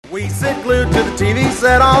We sit glued to the TV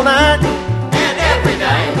set all night and every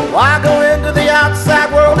day. Why go into the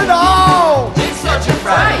outside world at all? It's such a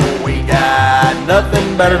fright. We got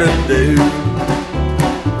nothing better to do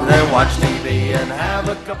than watch TV and have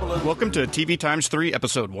a couple of... Welcome to TVx3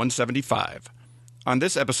 episode 175. On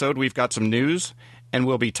this episode, we've got some news, and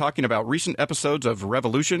we'll be talking about recent episodes of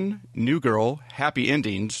Revolution, New Girl, Happy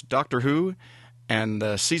Endings, Doctor Who, and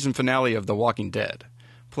the season finale of The Walking Dead,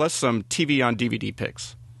 plus some TV on DVD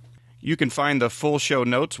picks. You can find the full show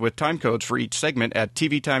notes with time codes for each segment at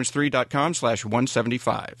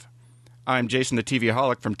tvx3.com/175. I'm Jason the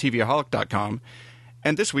TVaholic from tvaholic.com,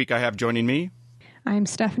 and this week I have joining me... I'm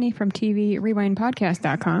Stephanie from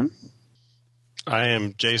TVRewindPodcast.com. I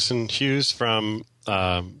am Jason Hughes from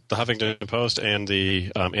the Huffington Post and the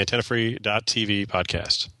AntennaFree.tv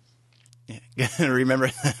podcast. Remember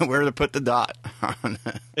where to put the dot on.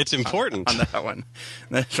 It's important on that one.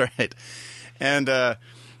 That's right. And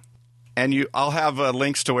I'll have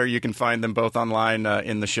links to where you can find them both online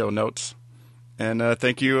in the show notes. And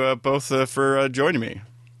thank you both for joining me.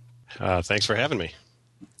 Thanks for having me.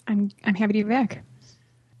 I'm happy to be back.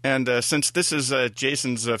 And since this is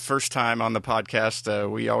Jason's first time on the podcast,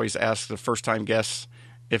 we always ask the first-time guests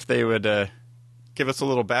if they would give us a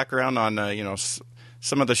little background on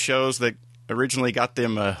some of the shows that originally got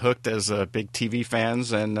them hooked as big TV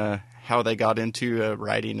fans and how they got into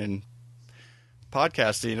writing and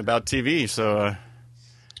podcasting about TV. So,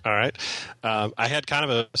 all right. I had kind of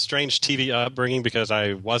a strange TV upbringing because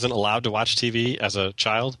I wasn't allowed to watch TV as a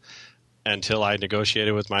child until I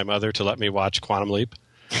negotiated with my mother to let me watch Quantum Leap.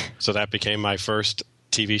 So that became my first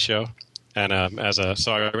TV show. And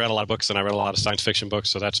so I read a lot of books and I read a lot of science fiction books.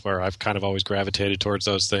 So that's where I've kind of always gravitated towards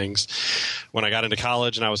those things. When I got into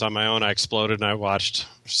college and I was on my own, I exploded and I watched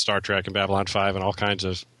Star Trek and Babylon 5 and all kinds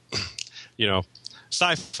of,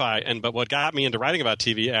 sci-fi. But what got me into writing about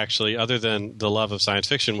TV, actually, other than the love of science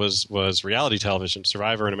fiction, was reality television,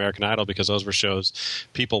 Survivor and American Idol, because those were shows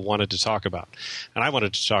people wanted to talk about. And I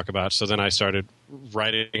wanted to talk about, so then I started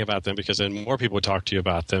writing about them because then more people would talk to you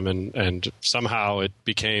about them, and somehow it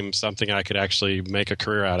became something I could actually make a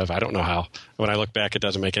career out of. I don't know how. When I look back, it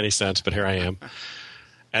doesn't make any sense, but here I am.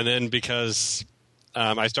 And then because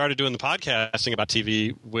I started doing the podcasting about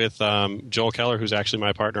TV with Joel Keller, who's actually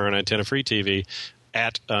my partner on Antenna Free TV,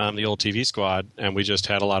 at the old TV Squad, and we just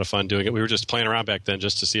had a lot of fun doing it. We were just playing around back then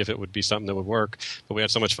just to see if it would be something that would work, but we had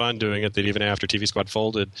so much fun doing it that even after TV Squad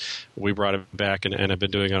folded, we brought it back and have been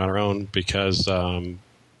doing it on our own because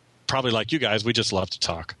probably like you guys, we just love to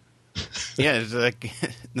talk. Yeah, the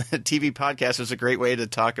TV podcast is a great way to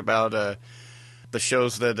talk about the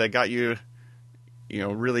shows that got you,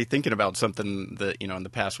 really thinking about something that, in the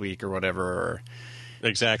past week or whatever, or...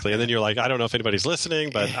 Exactly. And then you're like, I don't know if anybody's listening,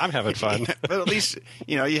 but I'm having fun. But at least,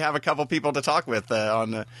 you have a couple people to talk with on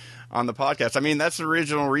the podcast. I mean, that's the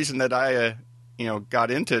original reason that I, got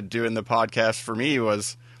into doing the podcast for me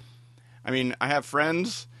was, I have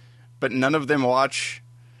friends, but none of them watch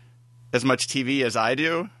as much TV as I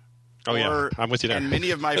do. Oh, yeah. I'm with you there. And many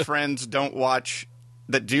of my friends don't watch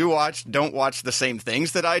the same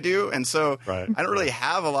things that I do. And so right. I don't really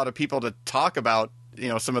have a lot of people to talk about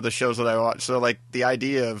some of the shows that I watch. So, like, the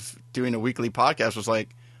idea of doing a weekly podcast was like,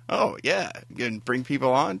 oh, yeah, you can bring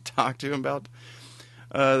people on, talk to them about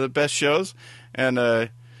the best shows. And,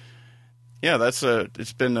 that's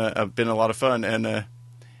it's been a lot of fun. And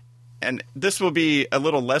this will be a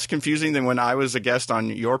little less confusing than when I was a guest on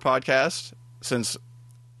your podcast, since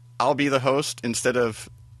I'll be the host instead of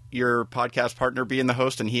your podcast partner being the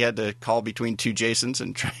host, and he had to call between two Jasons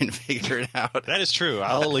and try and figure it out. That is true.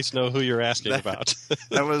 I'll at least know who you're asking about.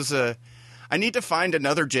 That was I need to find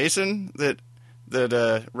another Jason that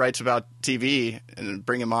writes about TV and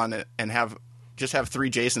bring him on and have three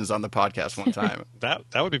Jasons on the podcast one time. That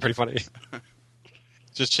would be pretty funny.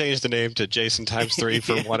 Just change the name to Jason times 3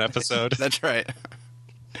 for one episode. That's right.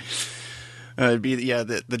 It'd be the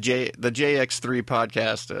JX3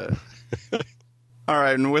 podcast. All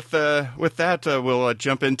right, and with that, we'll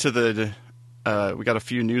jump into we got a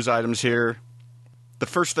few news items here. The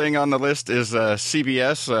first thing on the list is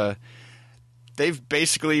CBS. They've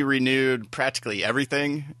basically renewed practically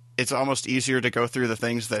everything. It's almost easier to go through the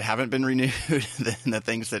things that haven't been renewed than the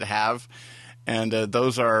things that have. And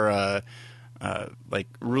those are like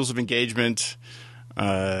Rules of Engagement,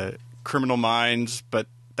 Criminal Minds, but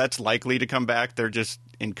that's likely to come back. They're just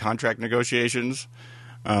in contract negotiations.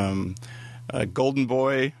 Golden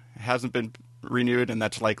Boy hasn't been renewed, and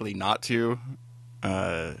that's likely not to.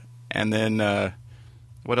 And then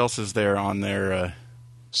what else is there on there?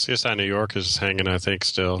 CSI New York is hanging, I think,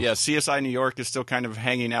 still. Yeah, CSI New York is still kind of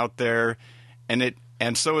hanging out there, and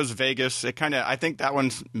and so is Vegas. I think that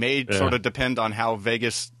one's made sort of depend on how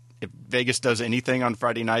if Vegas does anything on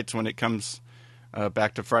Friday nights when it comes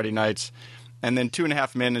back to Friday nights. And then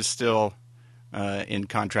 2.5 Men is still in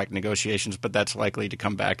contract negotiations, but that's likely to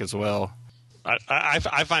come back as well. I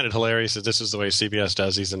find it hilarious that this is the way CBS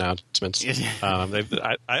does these announcements.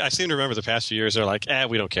 I seem to remember the past few years they're like,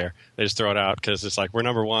 we don't care. They just throw it out because it's like, we're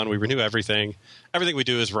number one. We renew everything. Everything we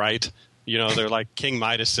do is right. They're like King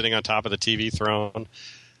Midas sitting on top of the TV throne.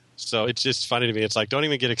 So it's just funny to me. It's like, don't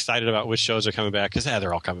even get excited about which shows are coming back because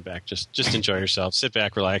they're all coming back. Just enjoy yourself. Sit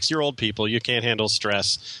back, relax. You're old people. You can't handle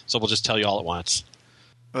stress. So we'll just tell you all at once.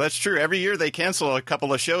 Well, that's true. Every year they cancel a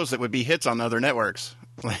couple of shows that would be hits on other networks.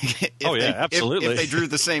 Absolutely. If they drew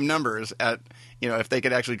the same numbers if they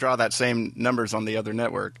could actually draw that same numbers on the other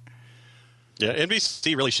network. Yeah,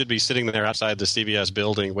 NBC really should be sitting there outside the CBS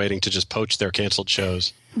building waiting to just poach their canceled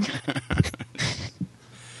shows.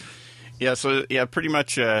 Pretty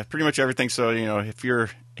much everything. So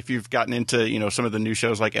if you've gotten into some of the new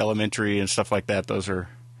shows like Elementary and stuff like that,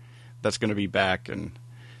 that's going to be back, and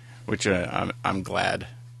which I'm glad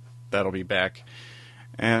that'll be back.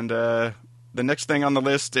 And the next thing on the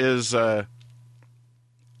list is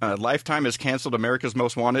Lifetime has canceled America's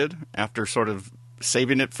Most Wanted after sort of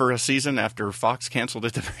saving it for a season after Fox canceled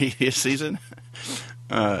it the previous season.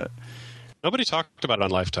 Nobody talked about it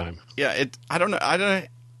on Lifetime. Yeah, I don't know.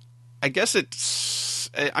 I guess it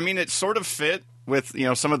sort of fit with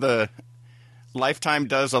some of the Lifetime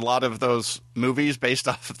does a lot of those movies based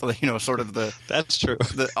off of sort of the that's true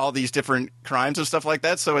all these different crimes and stuff like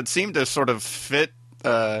that. So it seemed to sort of fit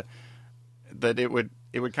that it would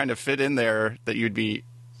kind of fit in there that you'd be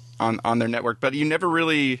on their network, but you never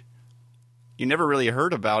really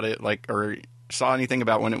heard about it or saw anything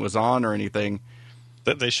about when it was on or anything.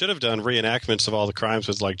 They should have done reenactments of all the crimes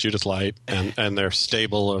with Judith Light and their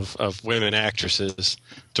stable of women actresses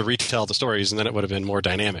to retell the stories, and then it would have been more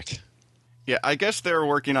dynamic. Yeah, I guess they're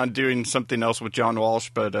working on doing something else with John Walsh,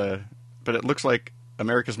 but it looks like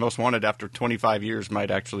America's Most Wanted after 25 years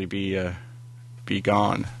might actually be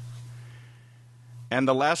gone. And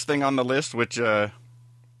the last thing on the list, which I'm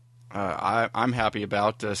happy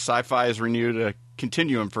about, Sci-Fi has renewed a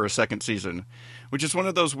Continuum for a second season, which is one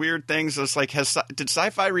of those weird things. It's like, did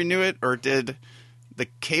Sci-Fi renew it, or did the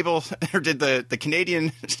cable, or did the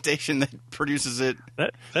Canadian station that produces it?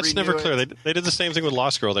 That's never clear. They did the same thing with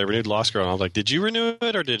Lost Girl. They renewed Lost Girl. And I was like, did you renew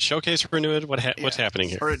it, or did Showcase renew it? What's happening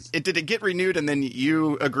here? Or did it get renewed and then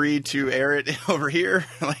you agreed to air it over here?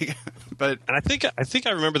 And I think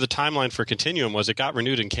I remember the timeline for Continuum was it got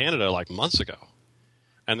renewed in Canada months ago,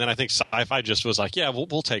 and then I think Sci-Fi just was like, yeah,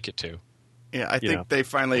 we'll take it too. Yeah, I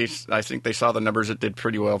think they saw the numbers. It did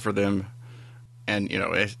pretty well for them, and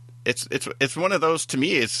it's one of those, to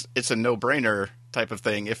me, it's a no-brainer type of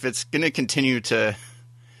thing. If it's going to continue to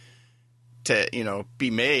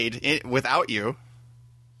be made without you,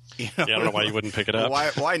 I don't know why you wouldn't pick it up.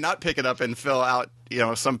 Why not pick it up and fill out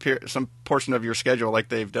some portion of your schedule like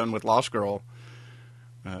they've done with Lost Girl?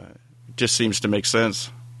 Just seems to make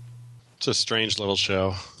sense. It's a strange little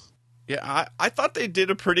show. Yeah, I thought they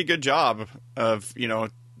did a pretty good job of,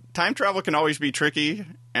 time travel can always be tricky,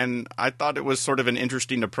 and I thought it was sort of an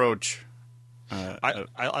interesting approach. I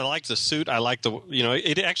liked the suit. I liked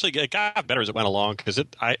it got better as it went along, because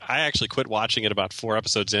I actually quit watching it about 4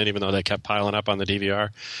 episodes in, even though they kept piling up on the DVR.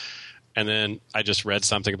 And then I just read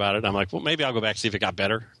something about it. And I'm like, well, maybe I'll go back and see if it got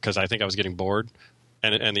better, because I think I was getting bored.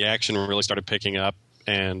 And the action really started picking up.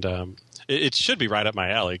 And it should be right up my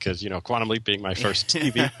alley, because, Quantum Leap being my first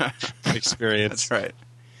TV experience. That's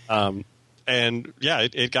right. And yeah,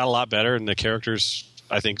 it got a lot better, and the characters,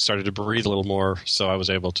 I think, started to breathe a little more, so I was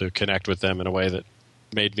able to connect with them in a way that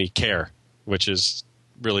made me care, which is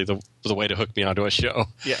really the way to hook me onto a show.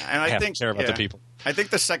 Yeah, and I think care about the people. I think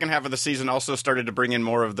the second half of the season also started to bring in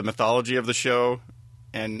more of the mythology of the show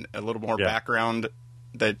and a little more background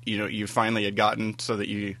that you finally had gotten, so that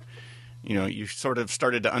you sort of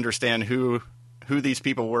started to understand who these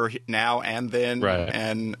people were now and then, right,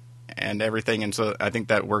 and everything. And so I think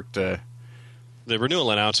that worked. The renewal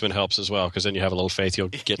announcement helps as well, because then you have a little faith you'll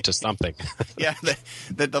get to something. Yeah,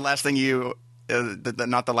 the last thing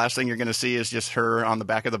not the last thing you're going to see is just her on the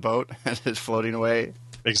back of the boat as it's floating away.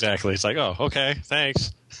 Exactly. It's like, oh, okay,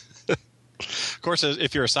 thanks. Of course,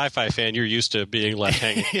 if you're a Sci-Fi fan, you're used to being left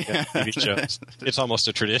hanging at TV shows. It's almost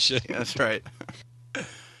a tradition. Yeah, that's right.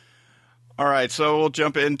 All right, so we'll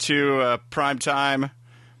jump into prime time,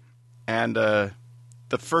 and the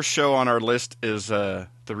first show on our list is The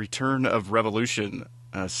Return of Revolution,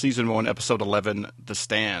 Season 1, Episode 11, The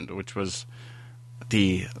Stand, which was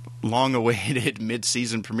the long-awaited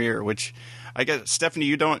mid-season premiere, which I guess Stephanie,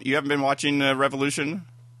 you haven't been watching Revolution?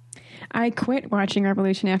 I quit watching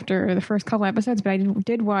Revolution after the first couple episodes, but I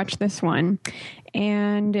did watch this one,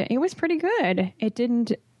 and it was pretty good. It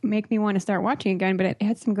didn't make me want to start watching again, but it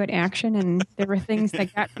had some good action, and there were things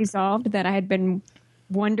that got resolved that I had been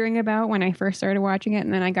wondering about when I first started watching it,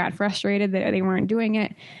 and then I got frustrated that they weren't doing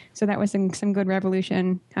it. So that was some good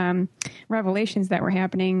revelations that were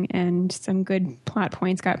happening, and some good plot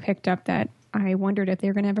points got picked up that I wondered if they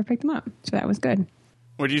were going to ever pick them up. So that was good.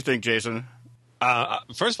 What do you think, Jason?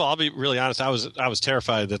 First of all, I'll be really honest. I was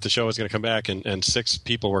terrified that the show was going to come back and 6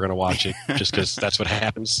 people were going to watch it just because that's what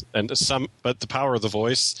happens. But the power of the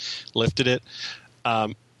voice lifted it.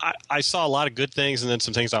 I saw a lot of good things and then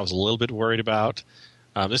some things I was a little bit worried about.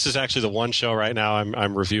 This is actually the one show right now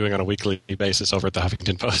I'm reviewing on a weekly basis over at the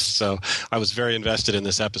Huffington Post. So I was very invested in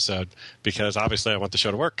this episode because obviously I want the show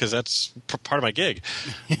to work because that's part of my gig.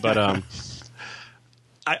 But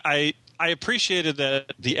I appreciated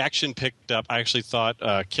that the action picked up. I actually thought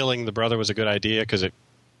killing the brother was a good idea because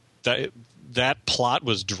that plot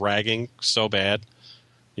was dragging so bad.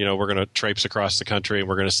 You know, we're going to traipse across the country and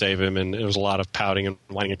we're going to save him, and it was a lot of pouting and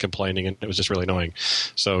whining and complaining, and it was just really annoying.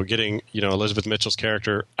 So getting, Elizabeth Mitchell's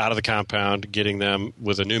character out of the compound, getting them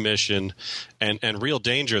with a new mission, and real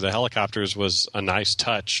danger, the helicopters was a nice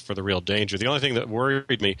touch for the real danger. The only thing that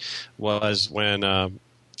worried me was when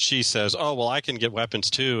she says, oh, well, I can get weapons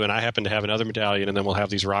too, and I happen to have another medallion, and then we'll have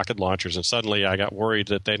these rocket launchers. And suddenly I got worried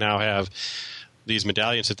that they now have these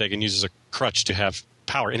medallions that they can use as a crutch to have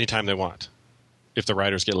power anytime they want if the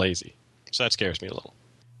writers get lazy. So that scares me a little.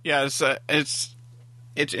 Yeah, it's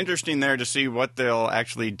interesting there to see what they'll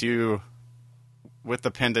actually do with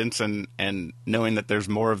the pendants and knowing that there's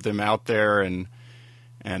more of them out there and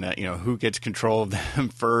who gets control of them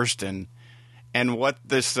first and what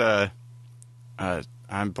this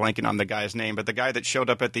I'm blanking on the guy's name, but the guy that showed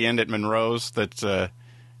up at the end at Monroe's that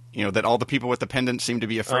all the people with the pendants seem to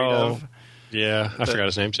be afraid of. Yeah, I forgot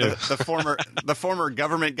his name too. The former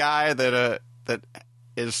government guy that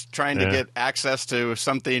is trying to get access to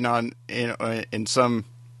something in some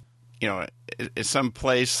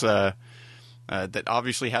place that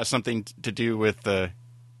obviously has something to do with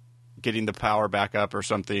getting the power back up or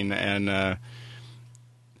something, and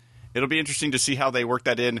it'll be interesting to see how they work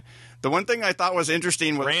that in. The one thing I thought was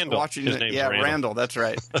interesting was watching Randall. That's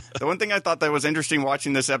right. The one thing I thought that was interesting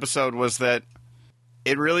watching this episode was that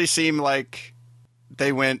it really seemed like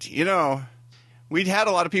they went, we'd had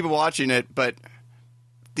a lot of people watching it, but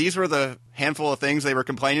these were the handful of things they were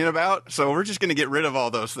complaining about, so we're just going to get rid of all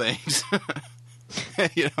those things,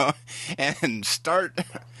 and start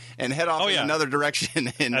and head off in another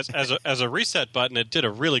direction. As a reset button, it did a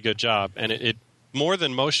really good job, and it more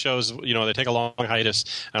than most shows, they take a long hiatus,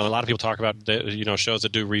 and a lot of people talk about shows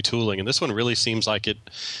that do retooling, and this one really seems like it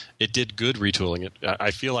did good retooling.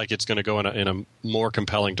 I feel like it's going to go in a more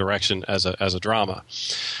compelling direction as a drama.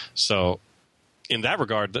 So, in that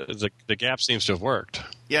regard, the gap seems to have worked.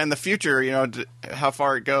 Yeah, in the future, how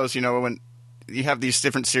far it goes, when you have these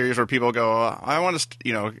different series where people go, I want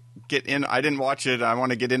to, get in. I didn't watch it. I want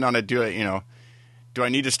to get in on it. Do I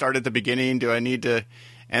need to start at the beginning? Do I need to?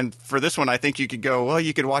 And for this one, I think you could go, well,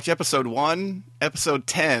 you could watch episode 1, episode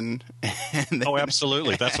 10. And then,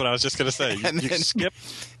 absolutely. That's what I was just going to say. You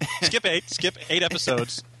skip 8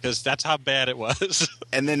 episodes because that's how bad it was.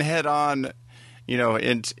 And then head on,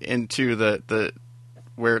 into the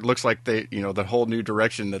where it looks like they, the whole new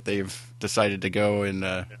direction that they've decided to go in.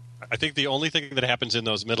 I think the only thing that happens in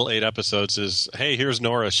those middle 8 episodes is, hey, here's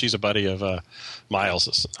Nora. She's a buddy of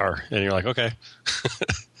Miles. And you're like, okay,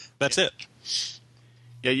 that's it.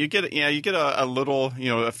 Yeah, you get a little,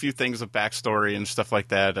 a few things of backstory and stuff like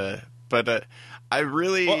that. But I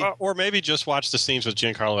really, or maybe just watch the scenes with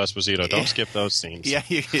Giancarlo Esposito. Don't skip those scenes. Yeah,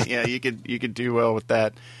 you could do well with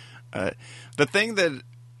that. The things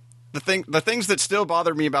that still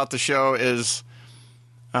bother me about the show is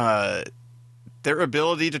their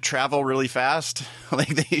ability to travel really fast.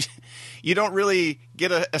 Like you don't really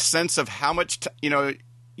get a sense of how much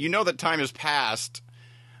that time has passed.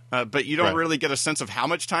 But you don't really get a sense of how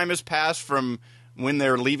much time has passed from when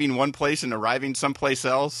they're leaving one place and arriving someplace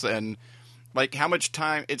else, and like how much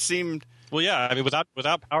time it seemed. Well, yeah, I mean, without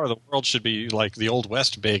power, the world should be like the Old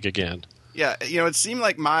West big again. Yeah, it seemed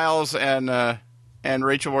like Miles and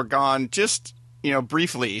Rachel were gone just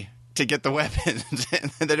briefly to get the weapons,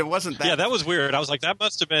 and that it wasn't that. Yeah, that was weird. I was like, that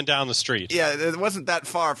must have been down the street. Yeah, it wasn't that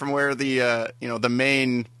far from where the the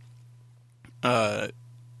main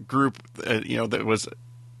group that was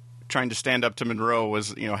trying to stand up to Monroe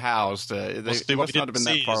was housed. They must not have been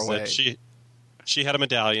that far away. She had a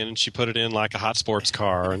medallion and she put it in like a hot sports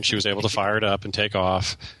car and she was able to fire it up and take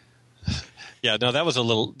off. Yeah, no, that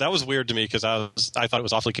was weird to me because I thought it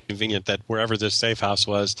was awfully convenient that wherever this safe house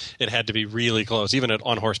was, it had to be really close, even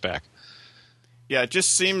on horseback. Yeah, it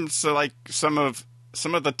just seems like some of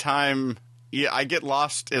the time. Yeah, I get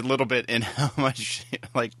lost a little bit in how much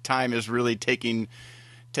like time is really taking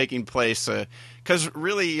place. Because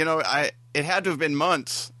really, it had to have been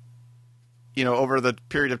months. Over the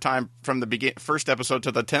period of time from the first episode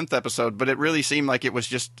to the 10th episode, but it really seemed like it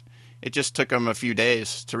just took them a few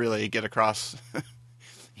days to really get across,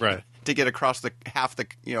 right? To get across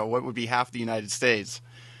what would be half the United States,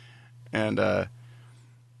 and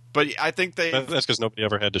but I think that's because nobody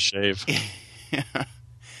ever had to shave. Yeah.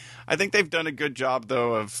 I think they've done a good job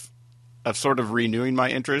though of sort of renewing my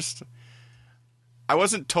interest. I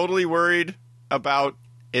wasn't totally worried about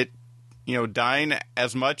it, dying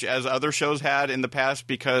as much as other shows had in the past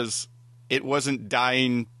because it wasn't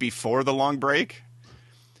dying before the long break.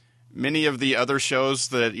 Many of the other shows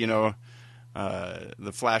that,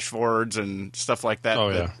 the flash forwards and stuff like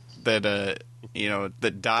that, that died.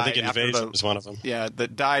 I think Invasion is one of them. Yeah,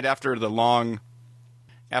 that died after a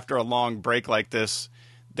long break like this.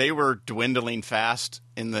 They were dwindling fast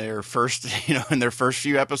in their first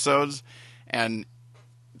few episodes, and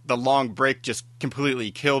the long break just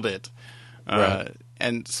completely killed it. Right.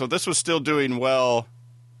 And so this was still doing well,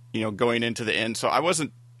 going into the end. So I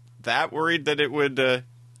wasn't that worried that it would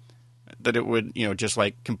just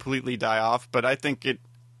like completely die off. But I think it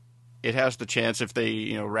has the chance if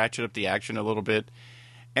they, ratchet up the action a little bit.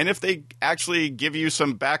 And if they actually give you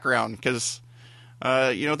some background, because,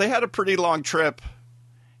 they had a pretty long trip,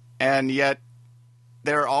 and yet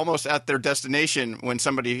they're almost at their destination when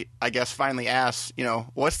somebody, I guess, finally asks,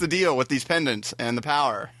 what's the deal with these pendants and the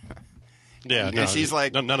power? Yeah, and she's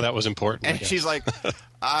like, none of that was important. And she's like,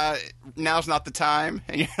 now's not the time.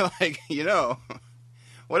 And you're like,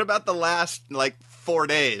 what about the last 4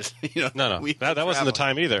 days? No, that wasn't the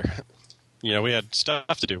time either. We had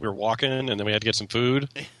stuff to do. We were walking, and then we had to get some food.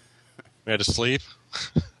 We had to sleep.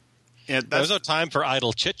 Yeah, there was no time for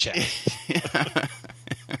idle chit chat.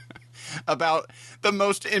 About the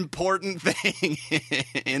most important thing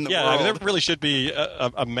in the world. Yeah, there really should be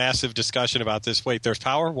a massive discussion about this. Wait, there's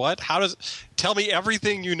power? What? Tell me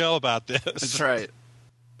everything you know about this. That's right.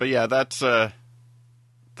 But yeah, that's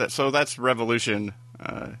Revolution.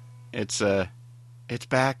 It's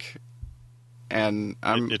back, and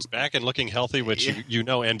it's back and looking healthy, which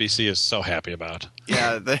NBC is so happy about.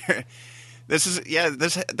 Yeah, they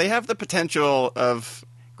have the potential of.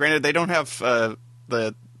 Granted, they don't have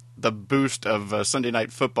the boost of Sunday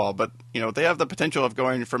Night Football, but they have the potential of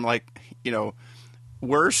going from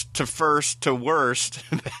worst to first to worst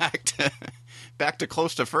back to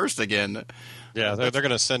close to first again. Yeah, they're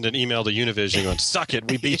going to send an email to Univision going, "Suck it,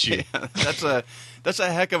 we beat you." Yeah, that's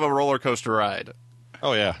a heck of a roller coaster ride.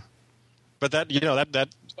 Oh yeah, but that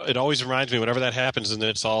it always reminds me whenever that happens, and then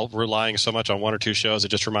it's all relying so much on one or two shows. It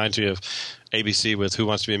just reminds me of ABC with Who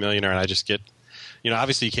Wants to Be a Millionaire, and I just get,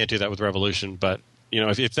 obviously you can't do that with Revolution, but.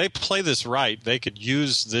 If they play this right, they could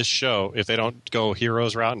use this show, if they don't go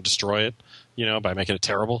Heroes route and destroy it, by making it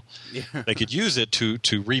terrible. Yeah. They could use it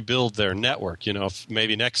to rebuild their network. If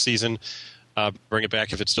maybe next season, bring it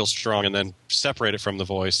back if it's still strong, and then separate it from The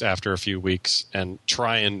Voice after a few weeks and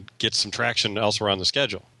try and get some traction elsewhere on the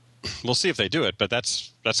schedule. We'll see if they do it, but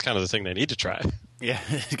that's kind of the thing they need to try. Yeah.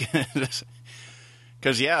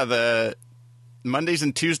 Because, the Mondays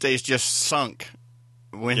and Tuesdays just sunk.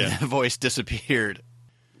 When The Voice disappeared.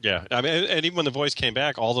 Yeah. I mean, and even when The Voice came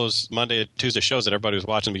back, all those Monday and Tuesday shows that everybody was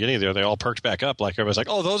watching at the beginning of the year, they all perked back up. Like, everybody's like,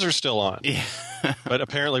 oh, those are still on. Yeah. But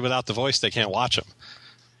apparently without The Voice, they can't watch them.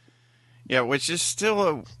 Yeah, which is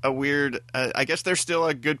still a weird... I guess there's still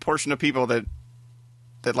a good portion of people that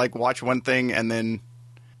watch one thing and then,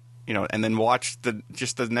 and then watch the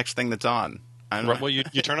next thing that's on. Well, you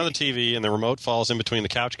turn on the TV and the remote falls in between the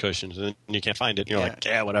couch cushions and you can't find it. And you're like,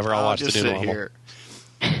 whatever, I'll watch the new normal. Here.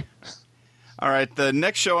 All right, the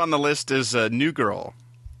next show on the list is New Girl,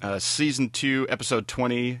 Season 2, Episode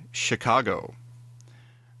 20, Chicago.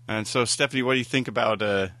 And so, Stephanie, what do you think about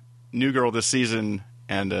New Girl this season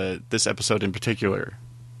and this episode in particular?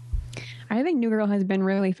 I think New Girl has been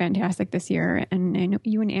really fantastic this year, and I know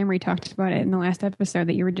you and Amory talked about it in the last episode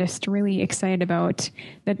that you were just really excited about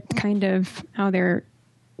that kind of how they're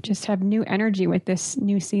just have new energy with this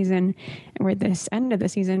new season or this end of the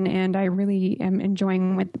season, and I really am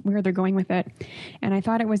enjoying where they're going with it. And I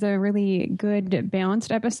thought it was a really good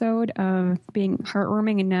balanced episode of being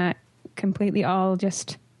heartwarming and not completely all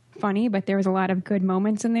just funny, but there was a lot of good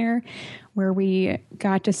moments in there where we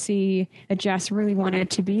got to see that Jess really wanted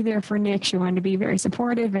to be there for Nick. She wanted to be very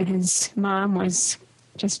supportive, and his mom was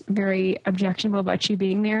just very objectionable about she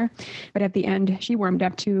being there. But at the end, she warmed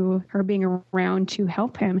up to her being around to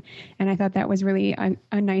help him. And I thought that was really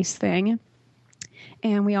a nice thing.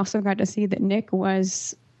 And we also got to see that Nick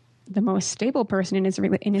was the most stable person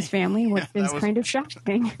in his family, which is kind of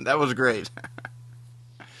shocking. That was great.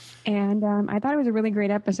 And I thought it was a really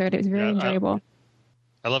great episode. It was very enjoyable.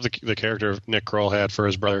 I love the character Nick Kroll had for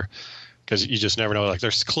his brother, because you just never know. Like,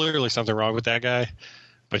 there's clearly something wrong with that guy,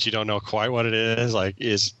 but you don't know quite what it is. Like,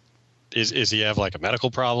 is he have like a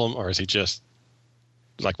medical problem, or is he just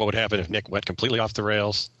like, what would happen if Nick went completely off the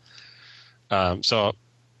rails? So,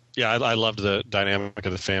 yeah, I loved the dynamic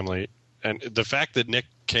of the family, and the fact that Nick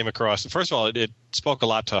came across. First of all, it spoke a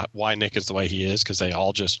lot to why Nick is the way he is, because they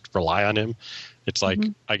all just rely on him. It's like,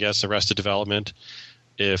 I guess, Arrested Development.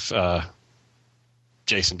 If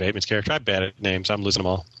Jason Bateman's character, I'm bad at names, I'm losing them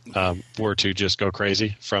all, were to just go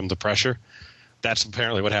crazy from the pressure. That's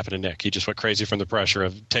apparently what happened to Nick. He just went crazy from the pressure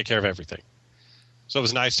of take care of everything. So it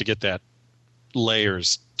was nice to get that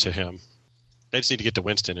layers to him. They just need to get to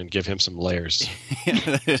Winston and give him some layers.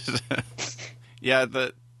 Yeah,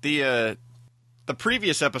 the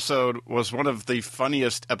previous episode was one of the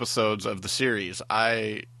funniest episodes of the series.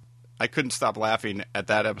 I couldn't stop laughing at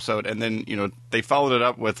that episode, and then they followed it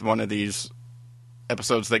up with one of these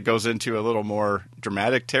episodes that goes into a little more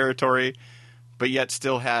dramatic territory, but yet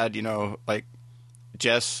still had like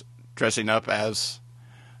Jess dressing up as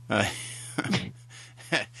as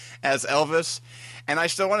Elvis, and I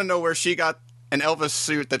still want to know where she got an Elvis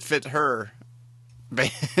suit that fit her.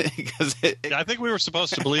 Because I think we were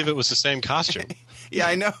supposed to believe it was the same costume. Yeah,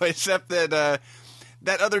 I know, except that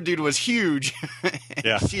that other dude was huge.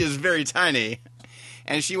 Yeah. She is very tiny,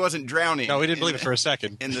 and she wasn't drowning. No, we didn't believe it for a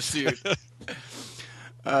second. In the suit.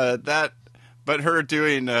 But her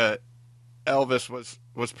doing Elvis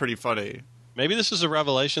was pretty funny. Maybe this is a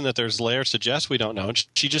revelation that there's layers to Jess we don't know.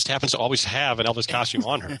 She just happens to always have an Elvis costume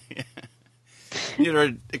on her.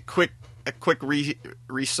 Yeah. A quick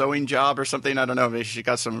re-sewing job or something. I don't know. Maybe she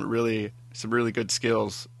got some really good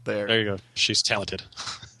skills there. There you go. She's talented.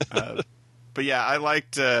 But yeah, I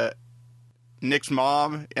liked Nick's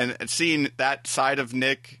mom and seeing that side of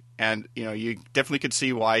Nick, and you definitely could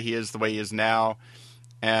see why he is the way he is now,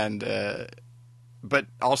 and but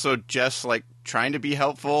also just like trying to be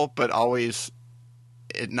helpful, but always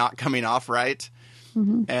it not coming off right,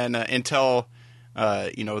 and until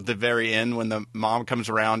the very end when the mom comes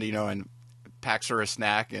around, and packs her a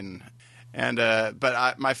snack,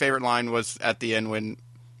 but my favorite line was at the end when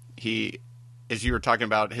he, as you were talking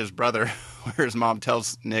about his brother, where his mom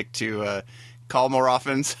tells Nick to call more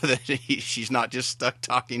often so that she's not just stuck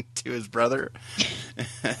talking to his brother.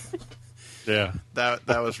 Yeah, that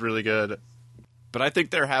was really good. But I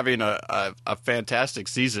think they're having a fantastic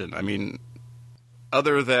season. I mean,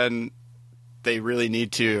 other than they really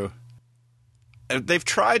need to. They've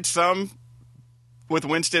tried some with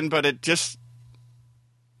Winston, but it just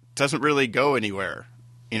doesn't really go anywhere.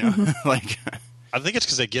 Like. I think it's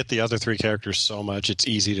because they get the other three characters so much, it's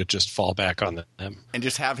easy to just fall back on them. And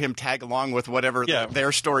just have him tag along with whatever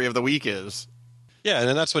their story of the week is. Yeah,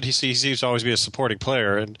 and that's what he sees. He seems to always be a supporting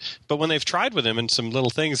player. But when they've tried with him in some little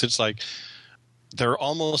things, it's like they're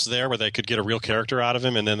almost there where they could get a real character out of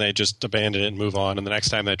him, and then they just abandon it and move on. And the next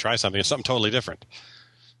time they try something, it's something totally different.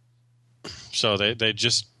 So they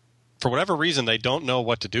just, for whatever reason, they don't know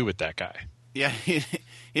what to do with that guy. Yeah.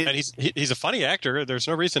 And he's a funny actor. There's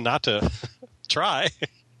no reason not to try.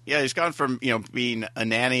 Yeah, he's gone from being a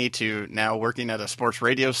nanny to now working at a sports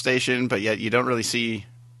radio station, but yet you don't really see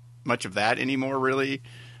much of that anymore, really,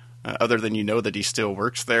 other than that he still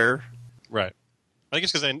works there. Right. I think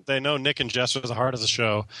it's because they know Nick and Jess was the heart of the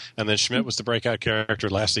show, and then Schmidt was the breakout character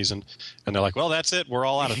last season, and they're like, well, that's it. We're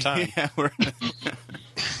all out of time. Yeah,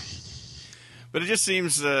 but it just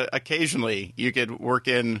seems occasionally you could work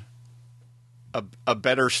in a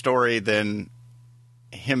better story than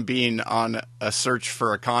him being on a search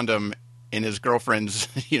for a condom in his girlfriend's,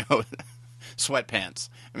 sweatpants.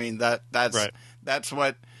 I mean, that's right. That's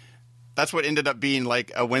what ended up being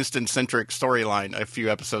like a Winston-centric storyline a few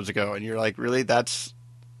episodes ago, and you're like, really? That's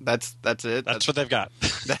it? That's what they've got.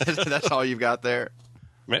 That's all you've got there?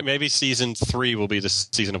 Maybe season 3 will be the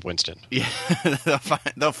season of Winston. Yeah,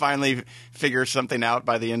 they'll finally figure something out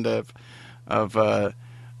by the end of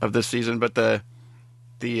this season. But the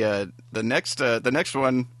next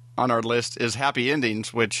one on our list is Happy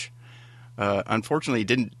Endings, which unfortunately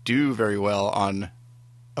didn't do very well on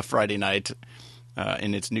a Friday night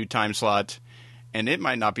in its new time slot, and it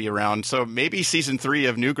might not be around. So maybe season 3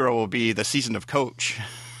 of New Girl will be the season of Coach,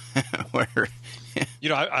 where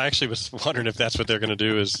I actually was wondering if that's what they're going to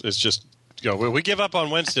do is just go, well, we give up on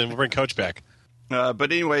Winston, we'll bring Coach back.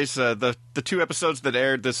 But anyways, the two episodes that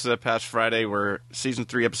aired this past Friday were Season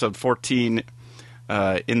 3, Episode 14,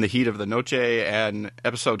 In the Heat of the Noche, and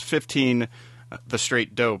Episode 15, The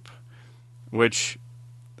Straight Dope, which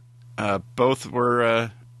both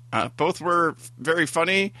were very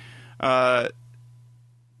funny.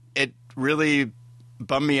 It really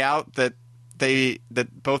bummed me out that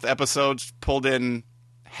both episodes pulled in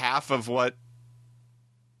half of what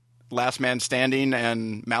Last Man Standing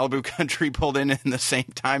and Malibu Country pulled in the same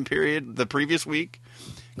time period the previous week.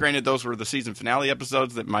 Granted, those were the season finale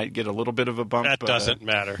episodes that might get a little bit of a bump. That doesn't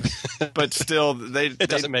matter. But still, it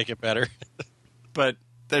doesn't make it better. But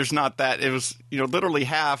there's not that. It was, literally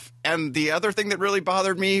half. And the other thing that really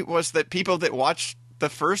bothered me was that people that watched the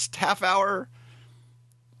first half hour,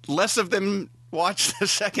 less of them watched the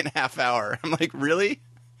second half hour. I'm like, really?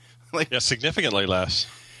 Yeah, significantly less.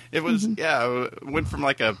 It was, it went from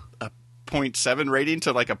like a 0.7 rating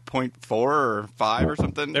to like a 0.4 or 5 or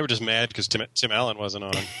something. They were just mad because Tim Allen wasn't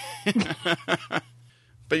on.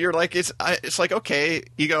 But you're like, it's like, okay,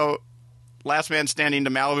 you go Last Man Standing to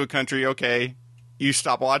Malibu Country, okay, you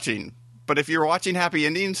stop watching. But if you're watching Happy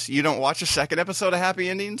Endings, you don't watch a second episode of Happy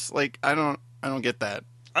Endings? Like, I don't get that.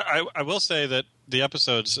 I will say that the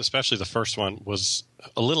episodes, especially the first one, was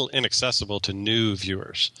a little inaccessible to new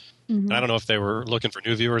viewers. Mm-hmm. I don't know if they were looking for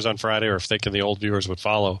new viewers on Friday or if thinking the old viewers would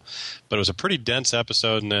follow. But it was a pretty dense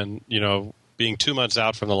episode, and then, being 2 months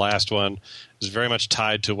out from the last one is very much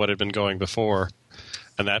tied to what had been going before.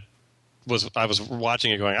 And I was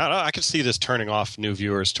watching it going, I could see this turning off new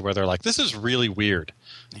viewers to where they're like, this is really weird.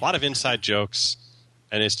 A lot of inside jokes,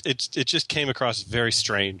 and it just came across very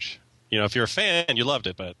strange. If you're a fan, you loved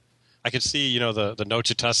it, but I could see, the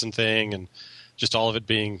Noche Tussin thing and just all of it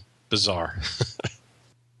being bizarre.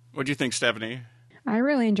 What do you think, Stephanie? I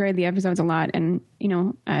really enjoyed the episodes a lot, and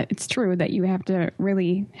it's true that you have to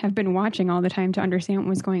really have been watching all the time to understand what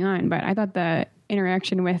was going on. But I thought the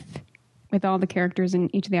interaction with all the characters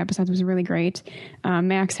in each of the episodes was really great.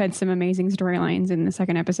 Max had some amazing storylines in the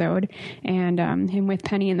second episode, and him with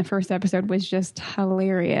Penny in the first episode was just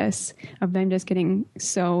hilarious. Of them just getting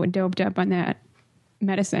so doped up on that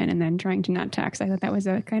medicine and then trying to not text. I thought that was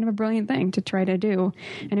a kind of a brilliant thing to try to do,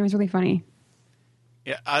 and it was really funny.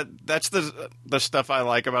 Yeah, that's the stuff I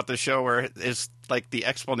like about the show, where it's like the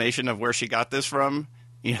explanation of where she got this from.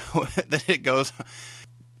 That it goes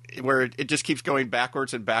where it just keeps going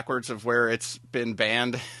backwards and backwards of where it's been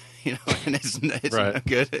banned, and it's right. Not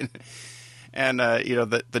good. And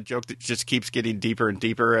the joke that just keeps getting deeper and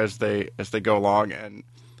deeper as they go along.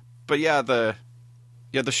 But the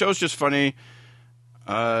show's just funny.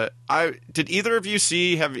 Did either of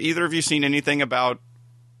you have either of you seen anything about?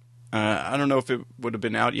 I don't know if it would have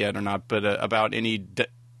been out yet or not, but about any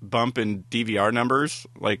bump in DVR numbers,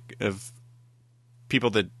 like of people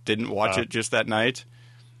that didn't watch it just that night.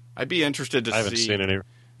 I'd be interested to see. I haven't seen any.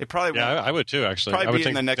 It probably I would too. Actually, probably I would be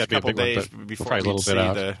think in the next couple days before we see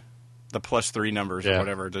the +3 numbers or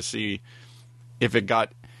whatever, to see if it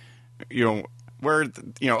got where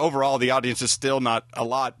overall the audience is still not a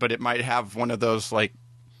lot, but it might have one of those like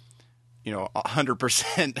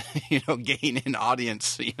 100% gain in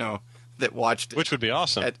audience that watched it, which would be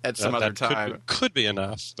awesome at some other time. Could be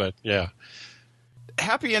enough, but yeah.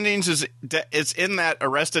 Happy Endings is in that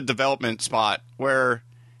Arrested Development spot where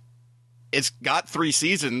it's got 3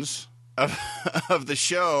 seasons of the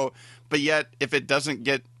show, but yet if it doesn't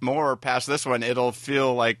get more past this one, it'll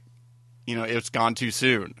feel like it's gone too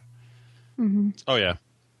soon. Mm-hmm. Oh yeah,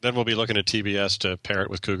 then we'll be looking at TBS to pair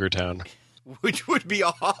it with Cougar Town. Which would be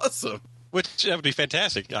awesome. That would be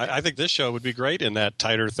fantastic. I think this show would be great in that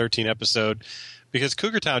tighter 13 episode, because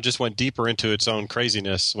Cougar Town just went deeper into its own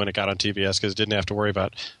craziness when it got on TBS, because it didn't have to worry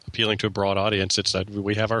about appealing to a broad audience. It said,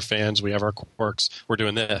 we have our fans, we have our quirks, we're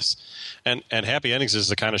doing this. And Happy Endings is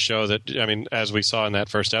the kind of show that, as we saw in that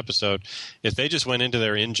first episode, if they just went into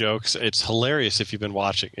their in-jokes, it's hilarious if you've been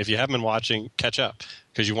watching. If you haven't been watching, catch up,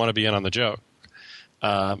 because you want to be in on the joke.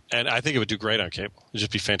 And I think it would do great on cable. It would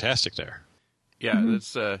just be fantastic there. Yeah,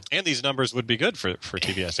 that's and these numbers would be good for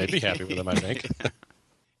TBS. They'd be happy with them, I think.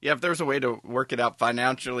 Yeah, if there's a way to work it out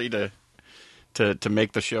financially to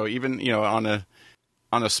make the show, even on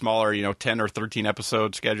a smaller 10 or 13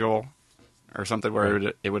 episode schedule or something,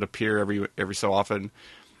 where it would appear every so often.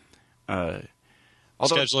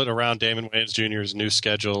 Schedule it around Damon Wayans Jr.'s new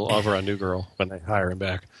schedule over on New Girl when they hire him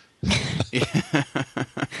back.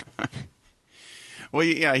 Well,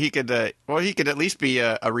 yeah, he could. He could at least be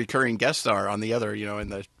a recurring guest star on the other, in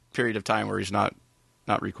the period of time where he's not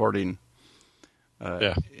recording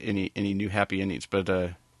any new Happy Endings. But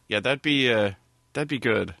that'd be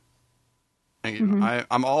good. Mm-hmm.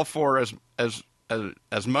 I'm all for as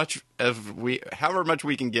as much as however much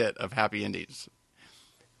we can get of happy endings.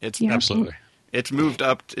 It's Absolutely. It's moved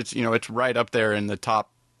up. It's it's right up there in the top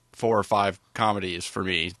 4 or 5 comedies for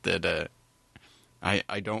me that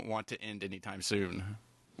I don't want to end anytime soon.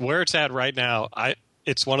 Where it's at right now,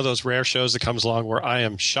 it's one of those rare shows that comes along where I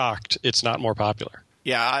am shocked it's not more popular.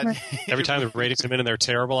 Yeah. Every time the ratings come in and they're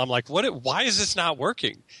terrible, I'm like, why is this not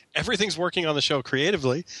working? Everything's working on the show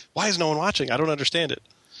creatively. Why is no one watching? I don't understand it.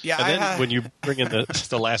 Yeah. And then when you bring in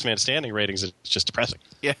the Last Man Standing ratings, it's just depressing.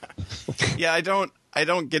 Yeah. Yeah, I don't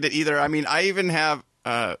get it either. I mean, I even have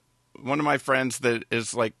one of my friends that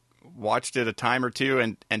is like watched it a time or two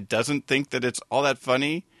and doesn't think that it's all that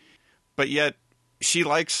funny, but yet she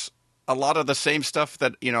likes a lot of the same stuff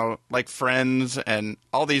that, like Friends and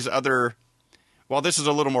all these other. While this is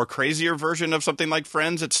a little more crazier version of something like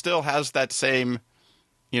Friends, it still has that same,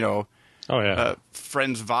 Friends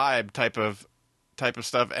vibe type of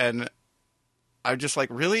stuff. And I'm just like,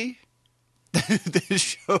 really? This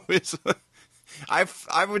show is.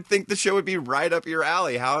 I would think the show would be right up your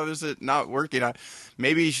alley. How is it not working?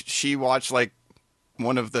 Maybe she watched like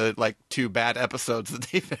one of the 2 bad episodes that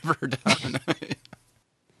they've ever done.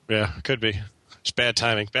 Yeah, could be. It's bad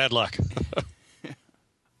timing, bad luck.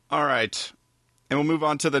 All right. And we'll move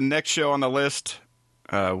on to the next show on the list,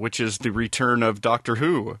 which is the return of Doctor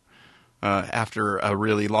Who, after a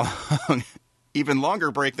really long, even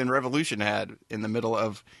longer break than Revolution had in the middle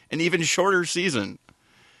of an even shorter season.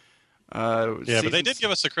 But they did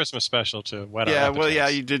give us a Christmas special to whet our appetites. Well, yeah,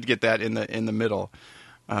 you did get that in the middle.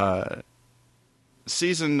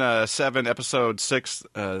 Season 7, episode 6,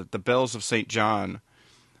 The Bells of St. John,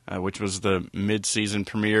 which was the mid-season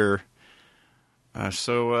premiere.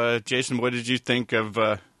 So, Jason, what did you think of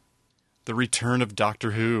the return of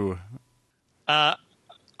Doctor Who?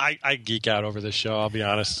 I geek out over this show, I'll be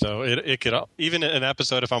honest. So it could, even an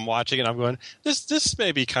episode, if I'm watching it, I'm going, this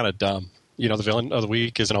may be kind of dumb. The villain of the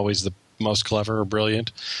week isn't always the most clever or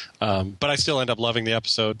brilliant. But I still end up loving the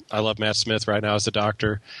episode. I love Matt Smith right now as the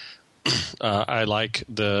Doctor. I like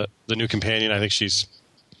the new companion. I think she's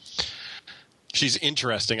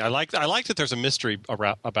interesting. I like that there's a mystery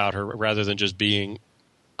about her rather than just being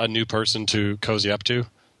a new person to cozy up to.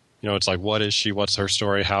 It's like, what is she? What's her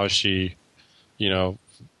story? How is she,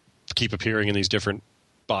 keep appearing in these different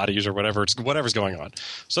bodies or whatever. It's whatever's going on.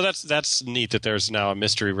 So that's neat that there's now a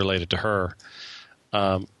mystery related to her.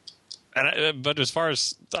 But as far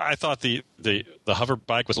as I thought the hover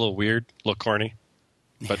bike was a little weird, a little corny,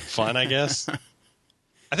 but fun, I guess.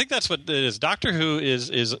 I think that's what it is. Doctor Who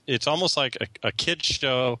is it's almost like a kid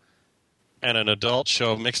show and an adult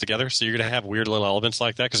show mixed together. So you're going to have weird little elements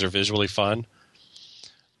like that because they're visually fun,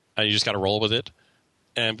 and you just got to roll with it.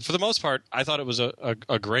 And for the most part, I thought it was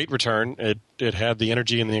a great return. It had the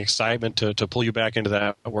energy and the excitement to pull you back into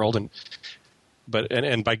that world,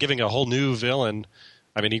 and by giving a whole new villain.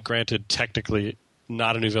 I mean, he granted technically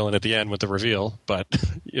not a new villain at the end with the reveal, but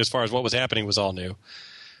as far as what was happening was all new.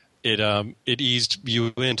 It eased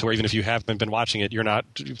you into where even if you haven't been watching it, you're not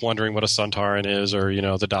wondering what a Suntaran is or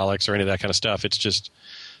the Daleks or any of that kind of stuff. It's just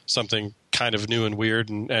something kind of new and weird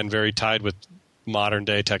and very tied with modern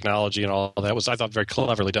day technology and all that. I thought very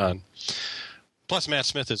cleverly done. Plus, Matt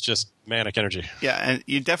Smith is just manic energy. Yeah, and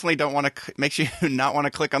you definitely don't want to makes you not want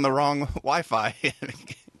to click on the wrong Wi-Fi.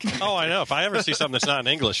 Oh, I know. If I ever see something that's not in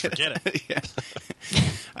English, forget it. Yeah.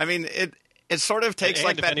 I mean, it sort of takes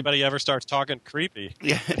if anybody ever starts talking creepy.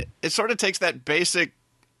 Yeah, it sort of takes that basic,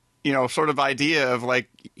 sort of idea of like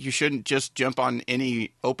you shouldn't just jump on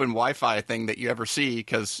any open Wi-Fi thing that you ever see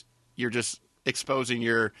because you're just exposing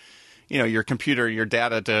your computer, your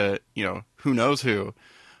data to who knows who,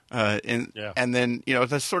 and then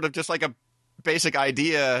that's sort of just like a basic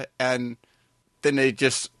idea, and then it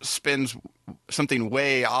just spins something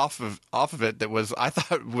way off of it that I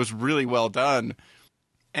thought was really well done,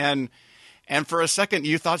 and for a second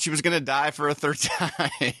you thought she was going to die for a third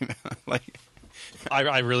time, like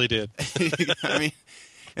I really did. I mean,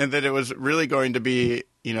 and that it was really going to be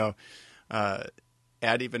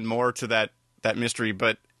add even more to that mystery,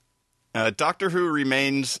 but Doctor Who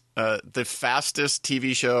remains the fastest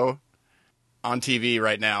TV show on TV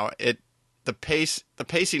right now. The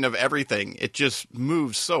pacing of everything, it just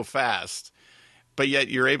moves so fast, but yet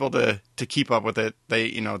you're able to keep up with it.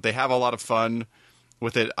 They have a lot of fun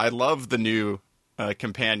with it. I love the new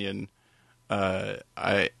companion. I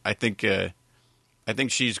think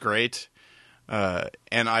she's great,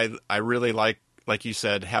 and I really like you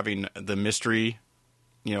said, having the mystery,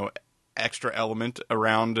 extra element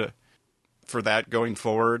around for that going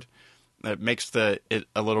forward. That makes it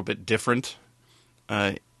a little bit different.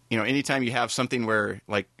 Anytime you have something where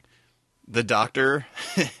like the Doctor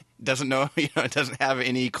doesn't know, doesn't have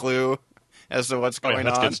any clue as to what's going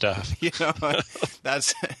that's on. good stuff.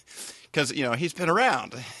 That's because he's been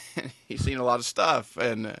around, he's seen a lot of stuff,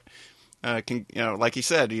 and can like he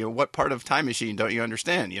said, what part of Time Machine don't you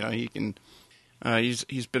understand? He can.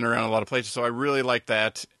 He's been around a lot of places, so I really like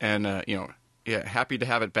that, and happy to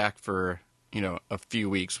have it back for a few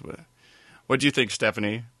weeks. What do you think,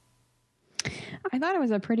 Stephanie? I thought it was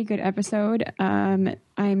a pretty good episode.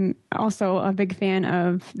 I'm also a big fan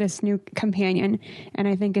of this new companion, and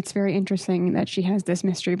I think it's very interesting that she has this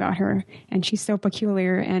mystery about her, and she's so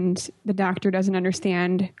peculiar, and the doctor doesn't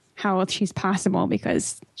understand how she's possible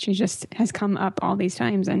because she just has come up all these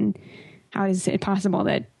times, and how is it possible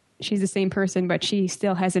that she's the same person, but she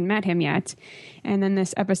still hasn't met him yet. And then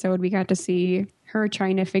this episode, we got to see her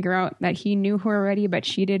trying to figure out that he knew her already, but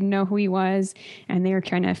she didn't know who he was. And they were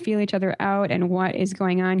trying to feel each other out and what is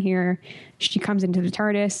going on here. She comes into the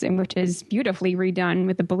TARDIS, and which is beautifully redone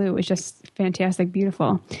with the blue. It's just fantastic,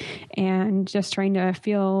 beautiful. And just trying to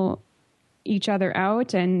feel each other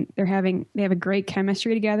out. And they have a great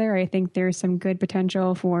chemistry together. I think there's some good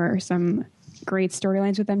potential for some great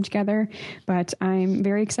storylines with them together, but I'm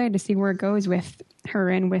very excited to see where it goes with her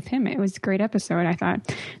and with him. It was a great episode. I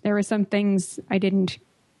thought there were some things I didn't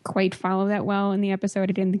quite follow that well in the episode.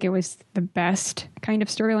 I didn't think it was the best kind of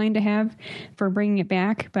storyline to have for bringing it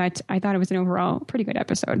back, but I thought it was an overall pretty good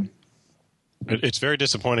episode. It's very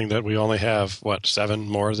disappointing that we only have 7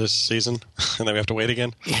 more this season, and then we have to wait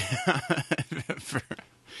again.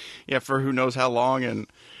 for who knows how long, and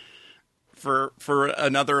for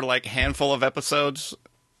another handful of episodes,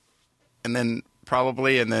 and then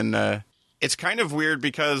it's kind of weird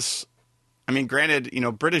because, granted,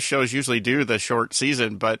 British shows usually do the short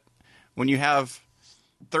season, but when you have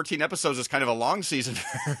 13 episodes, it's kind of a long season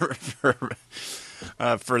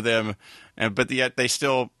for them, but yet they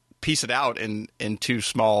still piece it out in 2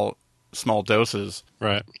 small doses,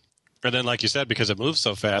 right? And then, like you said, because it moves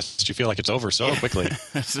so fast, you feel like it's over so quickly.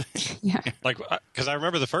 Yeah. Because I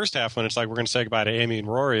remember the first half when it's like, we're going to say goodbye to Amy and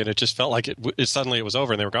Rory, and it just felt like it suddenly it was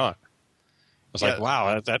over and they were gone. I was like,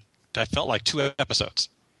 wow, that felt like 2 episodes.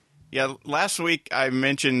 Yeah, last week I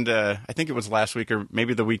mentioned, I think it was last week or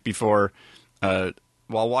maybe the week before,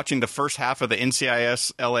 while watching the first half of the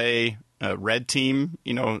NCIS LA Red Team,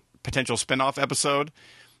 potential spinoff episode,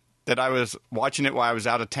 that I was watching it while I was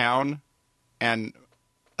out of town, and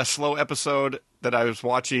a slow episode that I was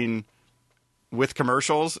watching with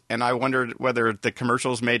commercials, and I wondered whether the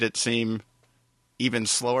commercials made it seem even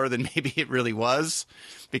slower than maybe it really was,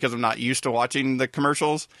 because I'm not used to watching the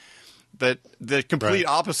commercials. That the complete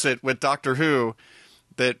opposite with Doctor Who,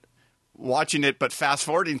 that watching it but fast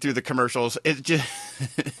forwarding through the commercials, it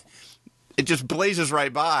just blazes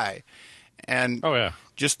right by. And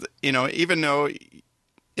just, even though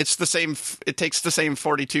it's the same, it takes the same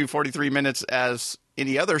 42, 43 minutes as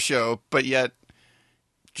any other show, but yet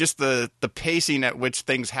just the pacing at which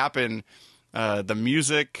things happen, the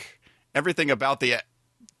music, everything about the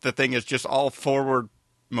thing is just all forward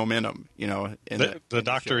momentum, The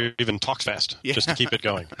doctor even talks fast just to keep it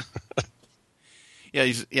going.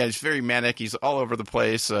 He's very manic. He's all over the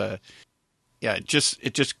place. It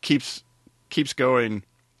just keeps going.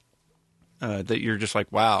 That you're just like,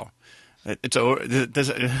 wow, it's over.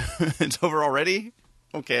 It's over already.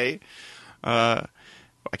 Okay.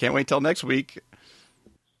 I can't wait till next week.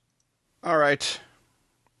 All right.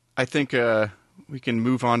 I think we can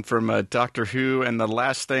move on from Doctor Who, and the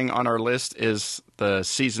last thing on our list is the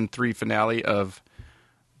season 3 finale of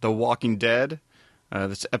The Walking Dead.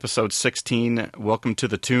 That's episode 16, Welcome to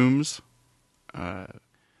the Tombs.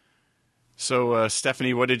 So,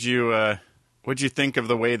 Stephanie, what did you think of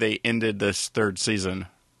the way they ended this 3rd season?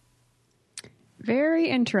 Very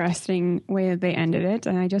interesting way that they ended it,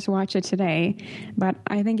 and I just watched it today, but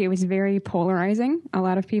I think it was very polarizing. A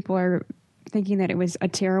lot of people are thinking that it was a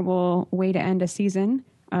terrible way to end a season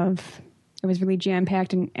it was really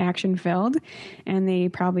jam-packed and action-filled, and they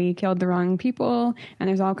probably killed the wrong people, and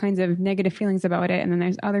there's all kinds of negative feelings about it, and then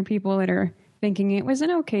there's other people that are thinking it was an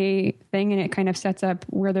okay thing, and it kind of sets up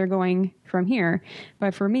where they're going from here.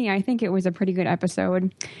 But for me, I think it was a pretty good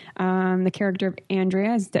episode. The character of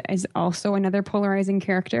Andrea is also another polarizing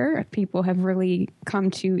character. People have really come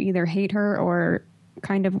to either hate her or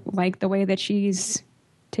kind of like the way that she's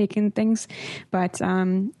taken things. But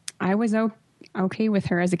I was okay with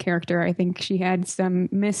her as a character. I think she had some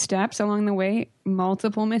missteps along the way,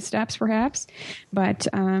 multiple missteps perhaps, but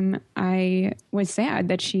I was sad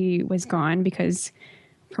that she was gone because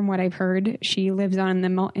from what I've heard, she lives on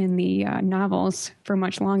in the novels for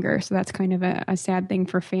much longer. So that's kind of a sad thing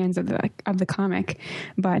for fans of the comic.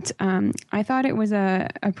 But I thought it was a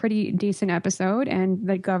pretty decent episode, and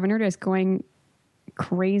the governor is going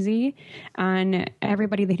crazy on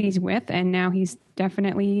everybody that he's with, and now he's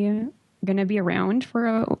definitely going to be around for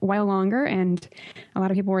a while longer. And a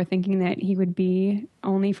lot of people were thinking that he would be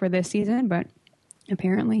only for this season, but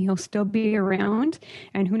apparently he'll still be around,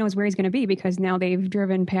 and who knows where he's going to be, because now they've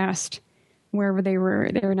driven past wherever they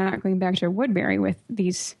were. They're not going back to Woodbury with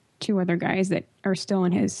these two other guys that are still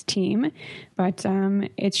in his team. But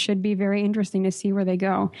it should be very interesting to see where they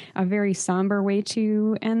go. A very somber way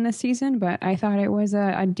to end the season, but I thought it was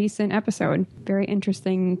a decent episode. Very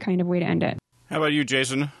interesting kind of way to end it. How about you,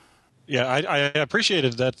 Jason? Yeah, I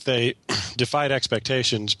appreciated that they defied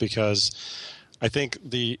expectations, because I think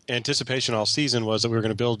the anticipation all season was that we were going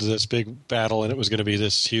to build this big battle, and it was going to be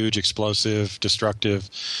this huge, explosive, destructive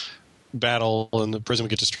battle, and the prison would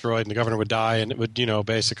get destroyed, and the governor would die, and it would,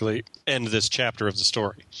 basically end this chapter of the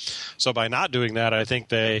story. So by not doing that, I think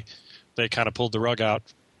they kind of pulled the rug out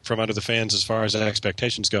from under the fans as far as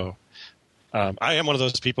expectations go. I am one of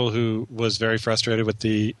those people who was very frustrated with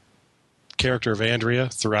the character of Andrea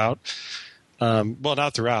throughout. Well,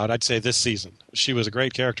 not throughout. I'd say this season. She was a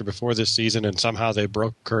great character before this season, and somehow they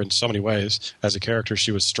broke her in so many ways. As a character,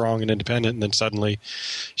 she was strong and independent, and then suddenly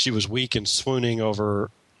she was weak and swooning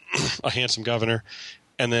over a handsome governor,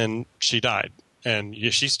 and then she died. And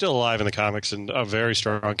she's still alive in the comics and a very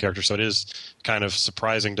strong character, so it is kind of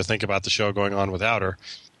surprising to think about the show going on without her.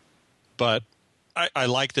 But I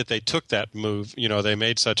like that they took that move. They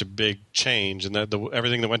made such a big change, and that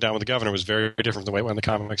everything that went down with the governor was very different from the way it went in the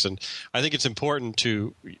comics. And I think it's important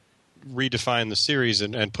to redefine the series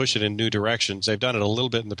and push it in new directions. They've done it a little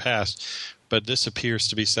bit in the past, but this appears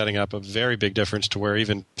to be setting up a very big difference to where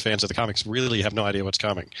even fans of the comics really have no idea what's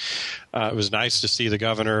coming. It was nice to see the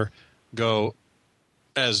governor go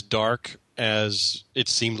as dark as it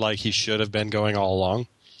seemed like he should have been going all along.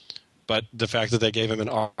 But the fact that they gave him an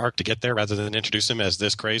arc to get there rather than introduce him as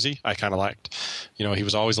this crazy, I kind of liked. He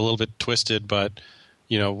was always a little bit twisted, but,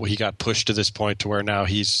 he got pushed to this point to where now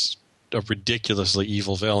he's a ridiculously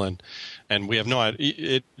evil villain. And we have no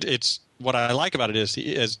idea. It's what I like about it is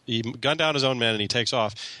he gunned down his own men and he takes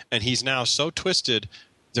off. And he's now so twisted,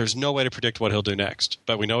 there's no way to predict what he'll do next.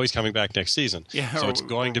 But we know he's coming back next season. Yeah, so it's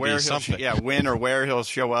going to be something. When or where he'll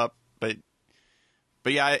show up. But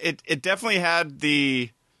yeah, it definitely had the...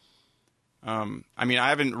 I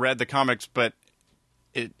haven't read the comics, but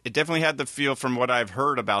it definitely had the feel from what I've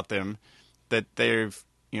heard about them that they're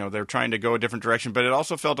trying to go a different direction. But it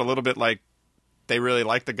also felt a little bit like they really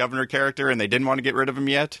liked the governor character and they didn't want to get rid of him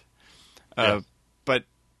yet. But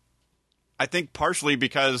I think partially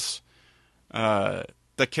because the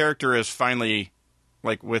character is finally,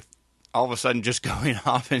 like, with all of a sudden just going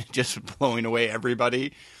off and just blowing away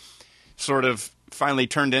everybody, sort of finally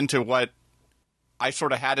turned into what I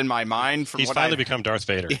sort of had in my mind. He's finally become Darth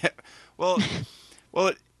Vader. Yeah, well,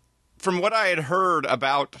 from what I had heard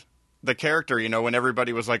about the character, when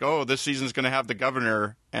everybody was like, "Oh, this season's going to have the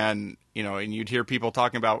governor," and and you'd hear people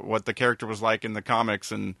talking about what the character was like in the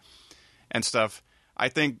comics and stuff. I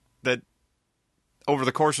think that over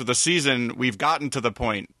the course of the season, we've gotten to the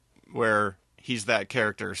point where he's that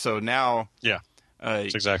character. So now,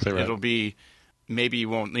 that's exactly right. It'll be maybe you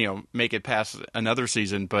won't make it past another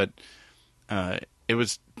season, but. It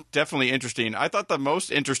was definitely interesting. I thought the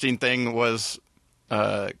most interesting thing was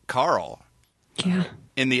Carl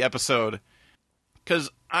in the episode, because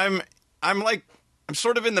I'm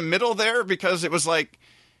sort of in the middle there, because it was like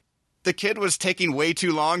the kid was taking way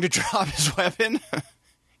too long to drop his weapon,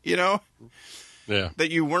 that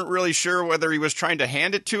you weren't really sure whether he was trying to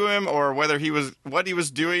hand it to him or whether what he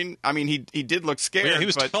was doing. I mean, he did look scared. Well, he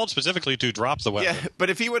was told specifically to drop the weapon. Yeah, but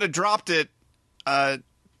if he would have dropped it,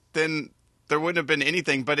 then there wouldn't have been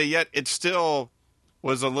anything, but yet it still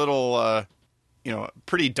was a little,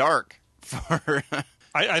 pretty dark for...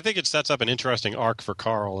 I think it sets up an interesting arc for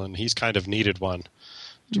Carl, and he's kind of needed one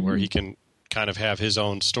to where he can kind of have his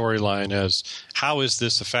own storyline as how is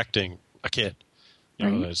this affecting a kid,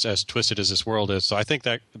 as twisted as this world is. So I think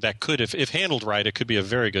that could, if handled right, it could be a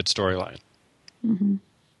very good storyline. Mm-hmm.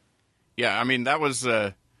 Yeah, I mean, that was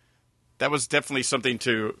definitely something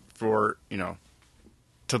to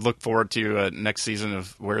look forward to next season,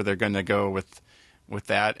 of where they're going to go with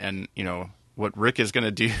that, and what Rick is going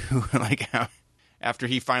to do, like how, after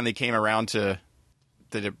he finally came around to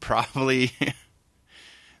that he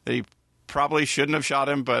probably shouldn't have shot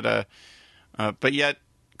him, but yet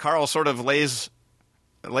Carl sort of lays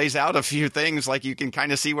out a few things, like you can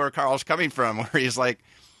kind of see where Carl's coming from, where he's like,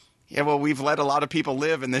 yeah, well, we've let a lot of people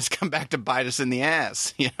live and this come back to bite us in the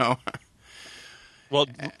ass, you know? Well,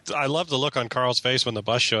 I love the look on Carl's face when the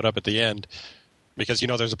bus showed up at the end, because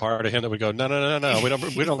there's a part of him that would go, no,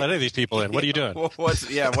 we don't let any of these people in. What are you doing? What's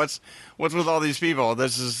with all these people?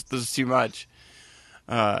 This is too much.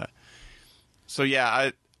 So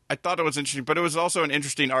yeah, I thought it was interesting, but it was also an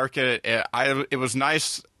interesting arc. It was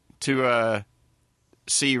nice to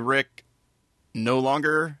see Rick no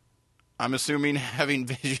longer, I'm assuming, having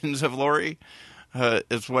visions of Lori,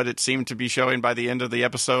 is what it seemed to be showing by the end of the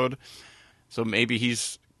episode. So maybe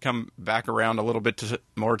he's come back around a little bit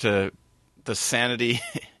more to the sanity,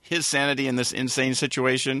 his sanity in this insane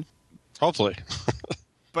situation. Hopefully.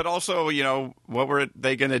 But also, what were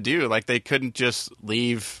they going to do? Like, they couldn't just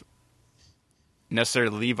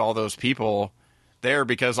necessarily leave all those people there,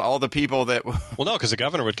 because all the people that... Well, no, because the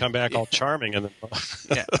governor would come back all charming. And then...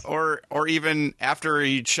 yeah, or even after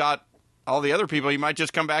he shot all the other people, he might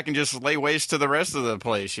just come back and just lay waste to the rest of the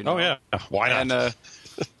place. Oh, yeah. Why not? And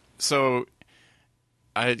so...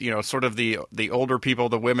 sort of the older people,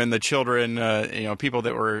 the women, the children, people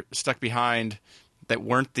that were stuck behind, that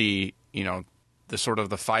weren't the sort of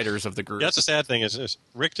the fighters of the group. Yeah, that's the sad thing is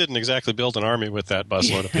Rick didn't exactly build an army with that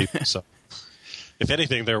busload of people. So, if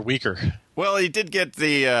anything, they're weaker. Well, he did get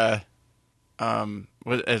the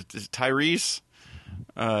Tyrese.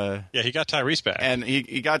 Yeah, he got Tyrese back, and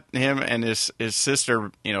he got him and his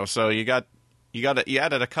sister. So you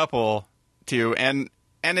added a couple to, and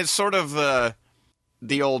it's sort of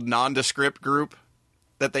the old nondescript group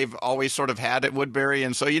that they've always sort of had at Woodbury,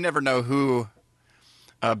 and so you never know who,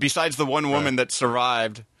 besides the one woman that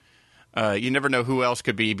survived, you never know who else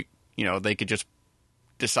could be. They could just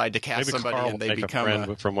decide to cast Maybe somebody, Carl and they make become a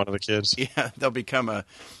friend from one of the kids. Yeah, they'll become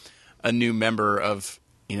a new member of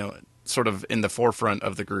sort of in the forefront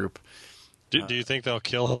of the group. Do you think they'll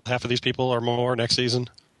kill half of these people or more next season?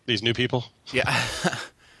 These new people? Yeah,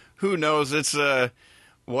 who knows? It's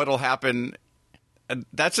what'll happen.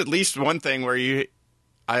 That's at least one thing where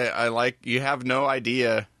I like, you have no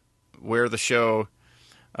idea where the show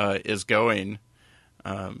is going,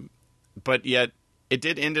 but yet it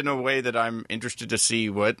did end in a way that I'm interested to see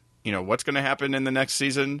what's going to happen in the next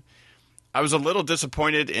season. I was a little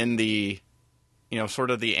disappointed in the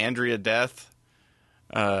sort of the Andrea death.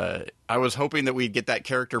 I was hoping that we'd get that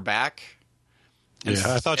character back.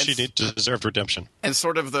 I thought she deserved redemption. And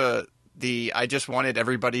sort of the I just wanted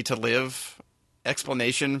everybody to live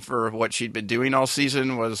explanation for what she'd been doing all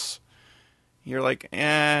season was, you're like,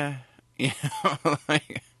 like,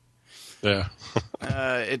 yeah.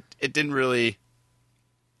 It didn't really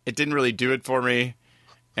do it for me,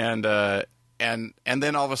 and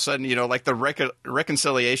then all of a sudden, like the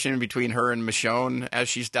reconciliation between her and Michonne as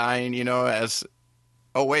she's dying, as,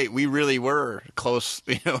 oh wait, we really were close,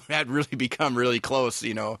 had really become really close,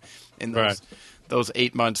 in those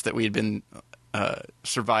 8 months that we had been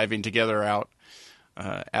surviving together out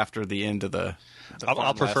after the end of the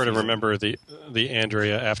I'll prefer to remember the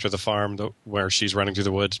Andrea after the farm, where she's running through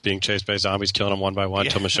the woods being chased by zombies, killing them one by one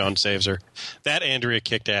until Michonne saves her. That Andrea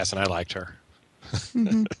kicked ass, and I liked her.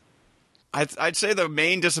 Mm-hmm. I'd say the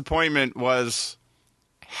main disappointment was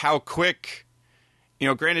how quick,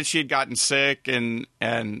 granted she had gotten sick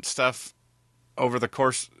and stuff over the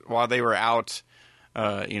course while they were out,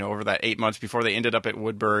 over that 8 months before they ended up at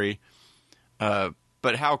Woodbury,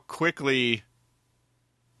 but how quickly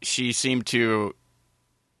she seemed to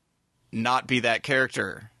not be that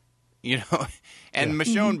character, and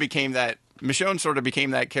Michonne became that. Michonne sort of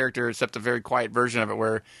became that character, except a very quiet version of it,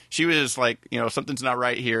 where she was like, something's not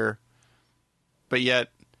right here, but yet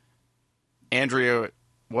Andrea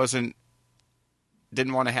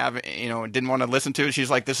didn't want to have it, didn't want to listen to it. She's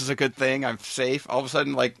like, this is a good thing, I'm safe. All of a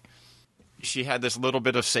sudden, like, she had this little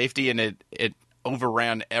bit of safety, and it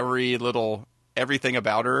overran everything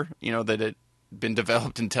about her, that had been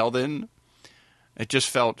developed until then. It just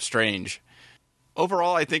felt strange.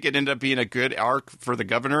 Overall, I think it ended up being a good arc for the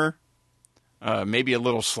governor. Maybe a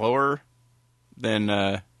little slower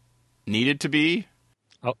than needed to be.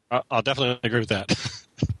 I'll definitely agree with that.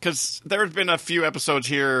 Because there have been a few episodes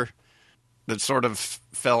here that sort of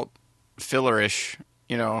felt fillerish,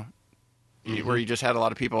 where you just had a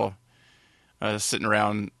lot of people sitting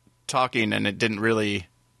around talking, and it didn't really,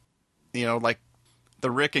 like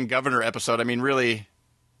the Rick and Governor episode. I mean, really,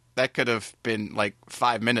 that could have been like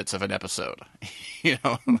 5 minutes of an episode,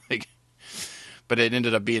 like, but it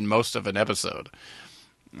ended up being most of an episode.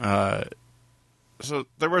 So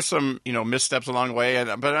there were some, missteps along the way,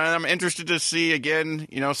 but I'm interested to see again,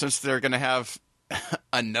 since they're going to have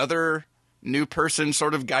another new person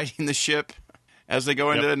sort of guiding the ship as they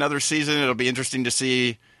go into another season. It'll be interesting to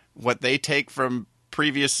see what they take from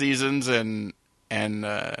previous seasons and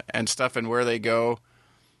stuff and where they go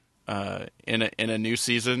in a new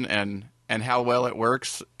season and how well it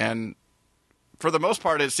works. And for the most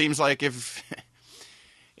part, it seems like if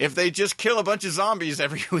they just kill a bunch of zombies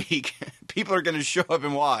every week, people are going to show up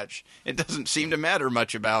and watch. It doesn't seem to matter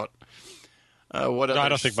much about what. No, I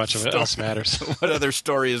don't think much of it else matters. What other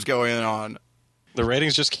story is going on? The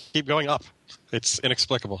ratings just keep going up. It's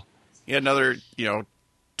inexplicable. Yeah, another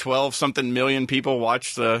 12-something million people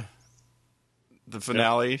watched the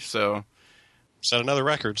finale. Yep. So set another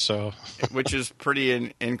record. So which is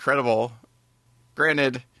pretty incredible.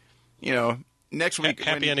 Granted, next week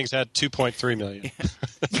Happy Endings had 2.3 million.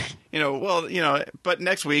 But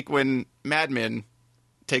next week when Mad Men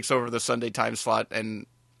takes over the Sunday time slot and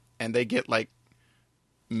they get like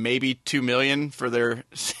maybe 2 million for their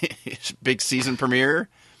big season premiere,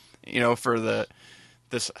 for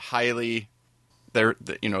this highly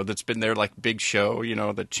that's been their like big show,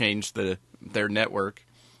 that changed their network.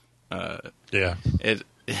 That's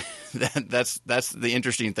the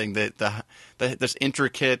interesting thing, that this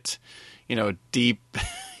intricate, deep,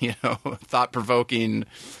 thought-provoking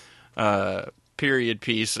period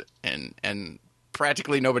piece, and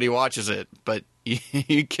practically nobody watches it, but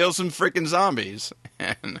you kill some freaking zombies.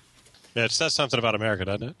 And yeah, it says something about America,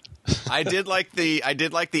 doesn't it? I did like the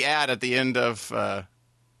ad at the end of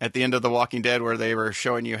The Walking Dead, where they were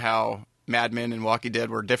showing you how Mad Men and Walking Dead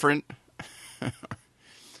were different.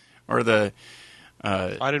 Or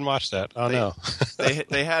I didn't watch that. Oh, no.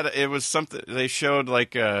 they had, it was something they showed,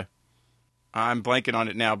 like I'm blanking on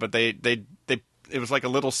it now, but it was like a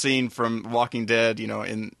little scene from Walking Dead,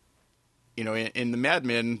 in the Mad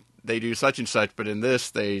Men they do such and such, but in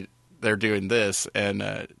this they're doing this, and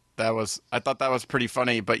I thought that was pretty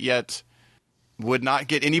funny, but yet would not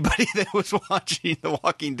get anybody that was watching The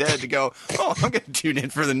Walking Dead to go, oh, I'm going to tune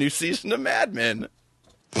in for the new season of Mad Men.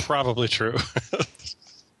 Probably true. A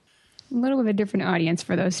little bit of a different audience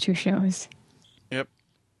for those two shows. Yep,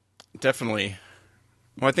 definitely.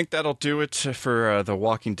 Well, I think that'll do it for The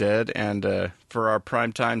Walking Dead and for our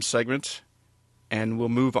primetime segment. And we'll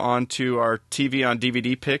move on to our TV on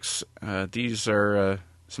DVD picks. These are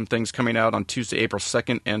some things coming out on Tuesday, April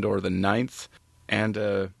 2nd and or the 9th.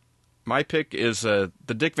 And my pick is The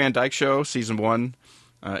Dick Van Dyke Show, Season 1.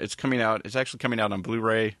 It's coming out. It's actually coming out on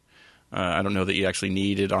Blu-ray. I don't know that you actually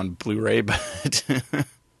need it on Blu-ray, but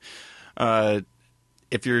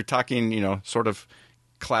if you're talking, sort of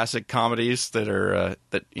classic comedies that are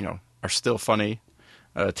still funny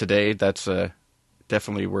today, that's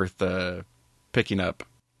definitely worth picking up.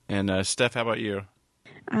 And Steph, how about you?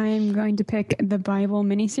 I'm going to pick the Bible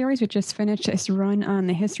miniseries, which just finished its run on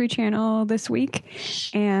the History Channel this week.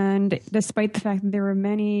 And despite the fact that there were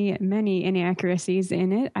many, many inaccuracies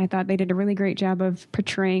in it, I thought they did a really great job of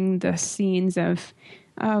portraying the scenes of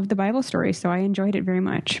the Bible story. So I enjoyed it very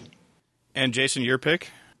much. And Jason, your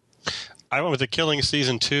pick? I went with The Killing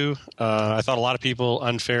Season 2. I thought a lot of people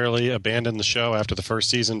unfairly abandoned the show after the first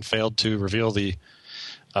season failed to reveal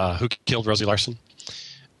who killed Rosie Larson.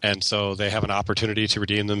 And so they have an opportunity to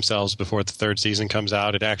redeem themselves before the third season comes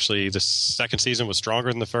out. The second season was stronger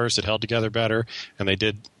than the first. It held together better. And they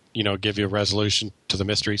did, give you a resolution to the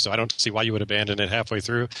mystery. So I don't see why you would abandon it halfway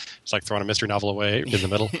through. It's like throwing a mystery novel away in the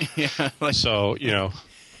middle.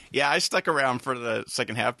 Yeah, I stuck around for the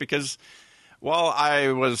second half because while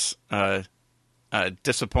I was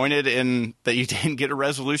disappointed in that you didn't get a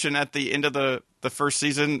resolution at the end of the first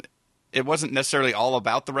season, it wasn't necessarily all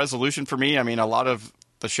about the resolution for me. I mean, a lot of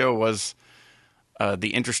the show was the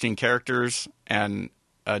interesting characters and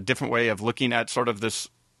a different way of looking at sort of this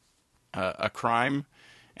a crime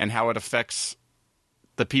and how it affects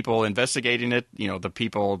the people investigating it, the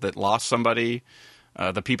people that lost somebody,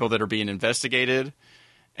 the people that are being investigated.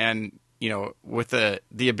 And, with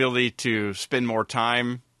the ability to spend more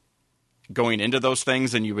time going into those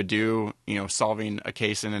things than you would do, solving a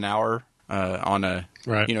case in an hour on a,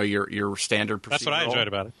 right. Your standard procedural. That's what I enjoyed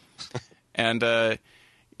about it. And,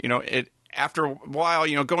 it after a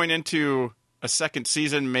while, going into a second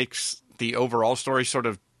season makes the overall story sort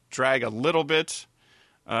of drag a little bit.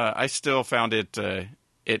 I still found it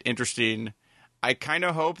interesting. I kind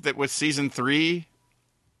of hope that with season 3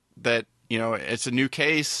 that, it's a new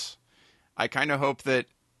case. I kind of hope that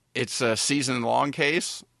it's a season-long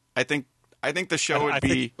case. I think the show would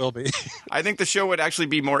be. Will be. I think the show would actually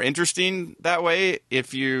be more interesting that way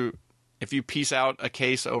if you piece out a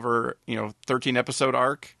case over 13 episode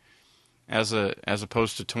arc as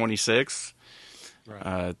opposed to 26.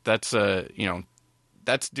 Right.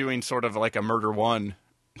 That's doing sort of like a Murder One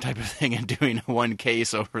type of thing and doing one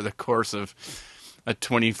case over the course of a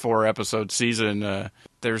 24 episode season.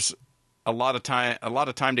 There's a lot of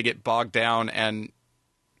time to get bogged down, and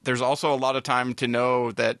there's also a lot of time to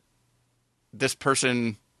know that this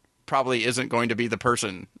person probably isn't going to be the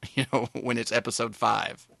person, when it's episode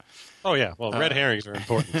 5. Oh yeah, well, red herrings are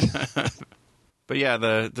important. But yeah,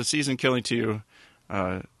 the season killing 2,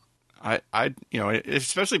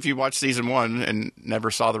 especially if you watch season 1 and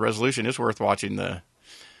never saw the resolution, it's worth watching the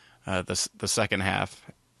second half.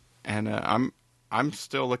 And I'm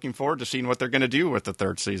still looking forward to seeing what they're going to do with the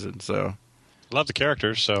third season. So, love the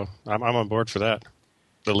characters, so I'm on board for that.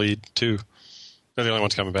 The lead too. They're the only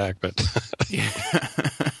ones coming back, but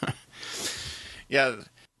yeah,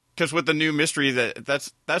 because with the new mystery,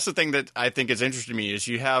 that's the thing that I think is interesting to me is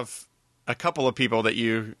you have a couple of people that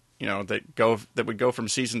that would go from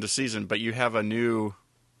season to season, but you have a new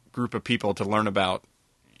group of people to learn about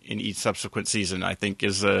in each subsequent season. I think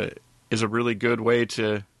is a really good way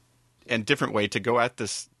and different way to go at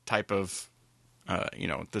this type of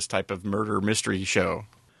murder mystery show.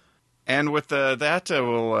 And with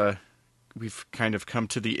that, we've kind of come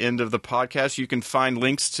to the end of the podcast. You can find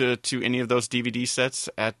links to any of those DVD sets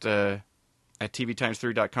at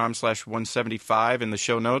tvx3.com/175 in the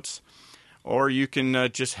show notes, or you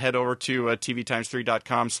can just head over to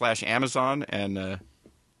tvx3.com/Amazon and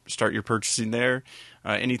start your purchasing there.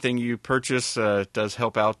 Anything you purchase does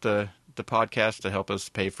help out the podcast to help us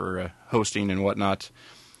pay for hosting and whatnot.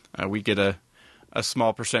 We get a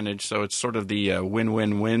small percentage, so it's sort of the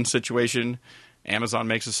win-win-win situation. Amazon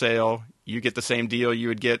makes a sale. You get the same deal you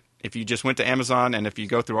would get if you just went to Amazon, and if you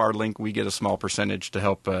go through our link, we get a small percentage to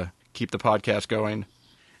help keep the podcast going.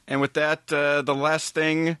 And with that, the last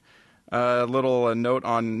thing, a little note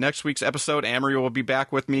on next week's episode. Amory will be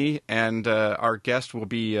back with me, and our guest will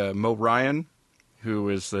be Mo Ryan, who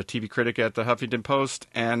is the TV critic at the Huffington Post,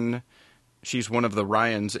 and she's one of the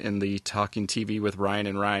Ryans in the Talking TV with Ryan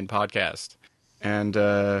and Ryan podcast. And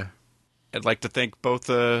I'd like to thank both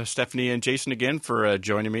Stephanie and Jason again for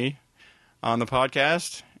joining me on the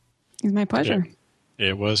podcast. It's my pleasure.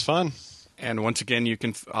 It was fun. And once again,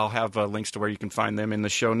 I'll have links to where you can find them in the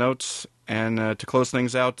show notes. And to close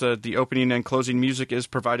things out, the opening and closing music is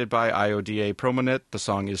provided by IODA Promonet. The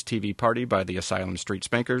song is TV Party by the Asylum Street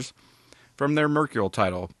Spankers from their Mercurial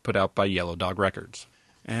title, put out by Yellow Dog Records.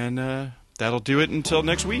 And that'll do it until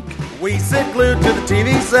next week. We sit glued to the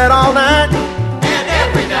TV set all night. And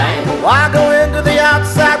every day, Why go into the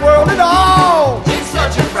outside world at all? it's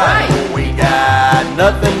such a fright. We got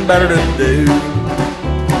nothing better to do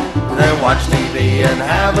than watch TV and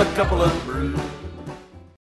have a couple of brews.